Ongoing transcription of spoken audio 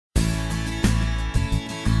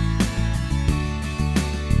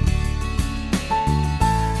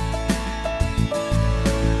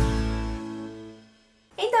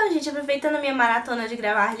gente, aproveitando a minha maratona de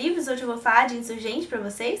gravar livros, hoje eu vou falar de Insurgente pra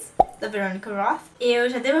vocês, da Veronica Roth. Eu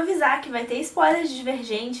já devo avisar que vai ter spoiler de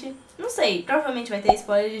Divergente. Não sei, provavelmente vai ter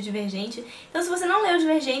spoiler de Divergente. Então se você não leu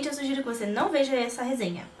Divergente, eu sugiro que você não veja essa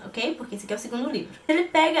resenha, ok? Porque esse aqui é o segundo livro. Ele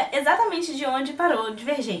pega exatamente de onde parou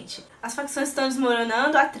Divergente. As facções estão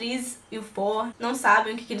desmoronando, a atriz e o For não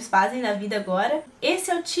sabem o que eles fazem na vida agora.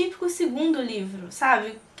 Esse é o típico segundo livro,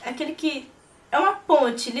 sabe? Aquele que é uma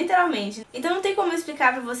ponte, literalmente. Então não tem como eu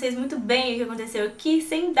explicar pra vocês muito bem o que aconteceu aqui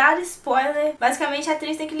sem dar spoiler. Basicamente a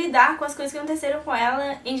atriz tem que lidar com as coisas que aconteceram com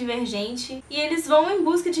ela em Divergente. E eles vão em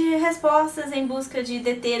busca de respostas, em busca de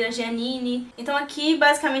deter a Janine. Então aqui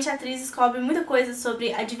basicamente a atriz descobre muita coisa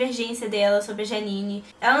sobre a divergência dela, sobre a Janine.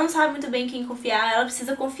 Ela não sabe muito bem quem confiar, ela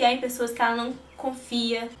precisa confiar em pessoas que ela não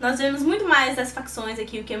confia. Nós vemos muito mais das facções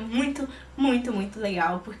aqui, o que é muito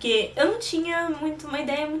legal, porque eu não tinha uma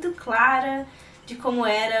ideia muito clara de como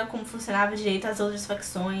funcionava direito as outras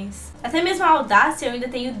facções. Até mesmo a Audácia eu ainda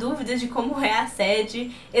tenho dúvidas de como é a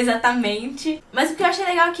sede exatamente. Mas o que eu achei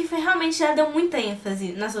legal aqui foi realmente já deu muita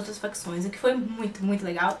ênfase nas outras facções, o que foi muito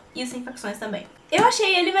legal, e sem facções também. Eu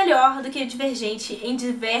achei ele melhor do que o Divergente em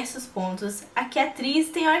diversos pontos. Aqui a atriz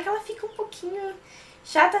tem hora que ela fica um pouquinho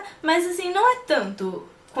chata, mas assim, não é tanto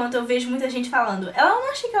quanto eu vejo muita gente falando. Eu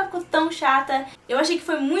não achei que ela ficou tão chata. Eu achei que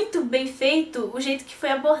foi muito bem feito o jeito que foi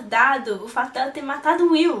abordado, o fato dela ter matado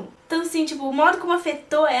o Will. Então assim, tipo, o modo como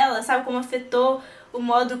afetou ela, sabe? Como afetou o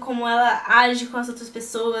modo como ela age com as outras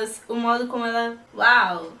pessoas, o modo como ela...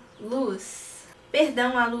 Uau! Luz.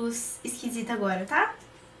 Perdão a luz esquisita agora, tá?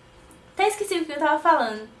 Até esqueci o que eu tava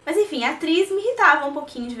falando. Mas enfim, a atriz me irritava um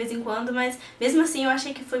pouquinho de vez em quando, mas mesmo assim eu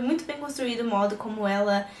achei que foi muito bem construído o modo como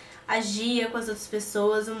ela agia com as outras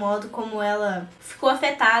pessoas, o modo como ela ficou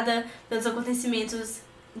afetada pelos acontecimentos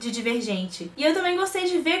de Divergente. E eu também gostei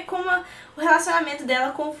de ver como o relacionamento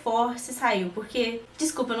dela com o For se saiu, porque...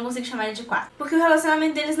 Desculpa, eu não consigo chamar ele de 4. Porque o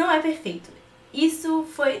relacionamento deles não é perfeito. Isso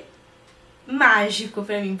foi mágico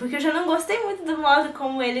pra mim, porque eu já não gostei muito do modo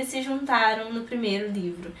como eles se juntaram no primeiro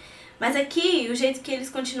livro. Mas aqui, o jeito que eles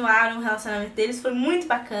continuaram o relacionamento deles foi muito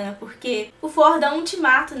bacana, porque o For dá um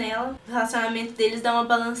ultimato nela, o relacionamento deles dá uma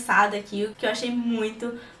balançada aqui, o que eu achei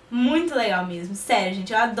muito legal mesmo. Sério,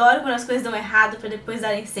 gente, eu adoro quando as coisas dão errado pra depois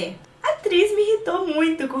darem certo. A atriz me irritou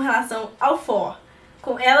muito com relação ao For.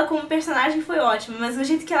 Ela como personagem foi ótima, mas o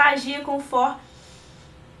jeito que ela agia com o For...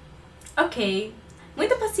 Ok.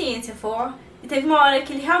 Muita paciência, For. E teve uma hora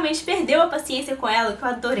que ele realmente perdeu a paciência com ela, que eu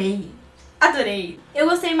adorei. Adorei! Eu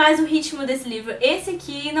gostei mais do ritmo desse livro. Esse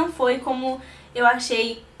aqui não foi como eu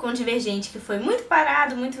achei com Divergente, que foi muito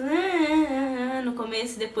parado, muito no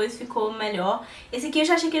começo e depois ficou melhor. Esse aqui eu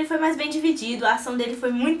já achei que ele foi mais bem dividido, a ação dele foi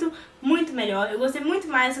muito melhor. Eu gostei muito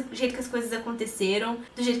mais do jeito que as coisas aconteceram,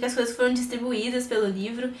 do jeito que as coisas foram distribuídas pelo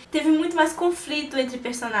livro. Teve muito mais conflito entre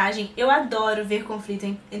personagens. Eu adoro ver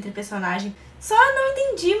conflito entre personagens. Só não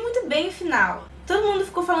entendi muito bem o final. Todo mundo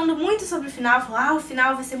ficou falando muito sobre o final, falou, o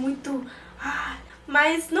final vai ser muito...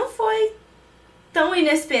 mas não foi tão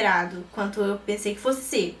inesperado quanto eu pensei que fosse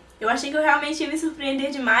ser. Eu achei que eu realmente ia me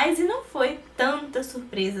surpreender demais e não foi tanta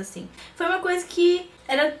surpresa assim. Foi uma coisa que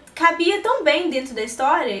cabia tão bem dentro da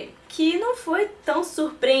história que não foi tão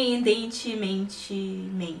surpreendentemente...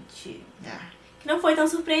 que não foi tão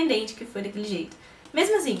surpreendente que foi daquele jeito.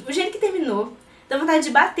 Mesmo assim, o jeito que terminou, dá vontade de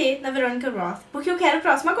bater na Veronica Roth, porque eu quero o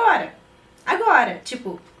próximo agora. Agora,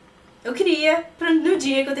 tipo, eu queria no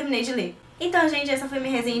dia que eu terminei de ler. Então, gente, essa foi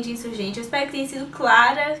minha resenha de Insurgente. Eu espero que tenha sido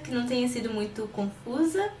clara, que não tenha sido muito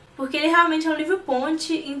confusa, porque ele realmente é um livro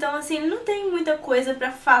ponte, então, assim, ele não tem muita coisa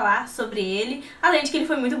pra falar sobre ele, além de que ele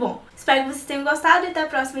foi muito bom. Espero que vocês tenham gostado e até a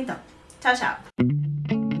próxima, então. Tchau, tchau!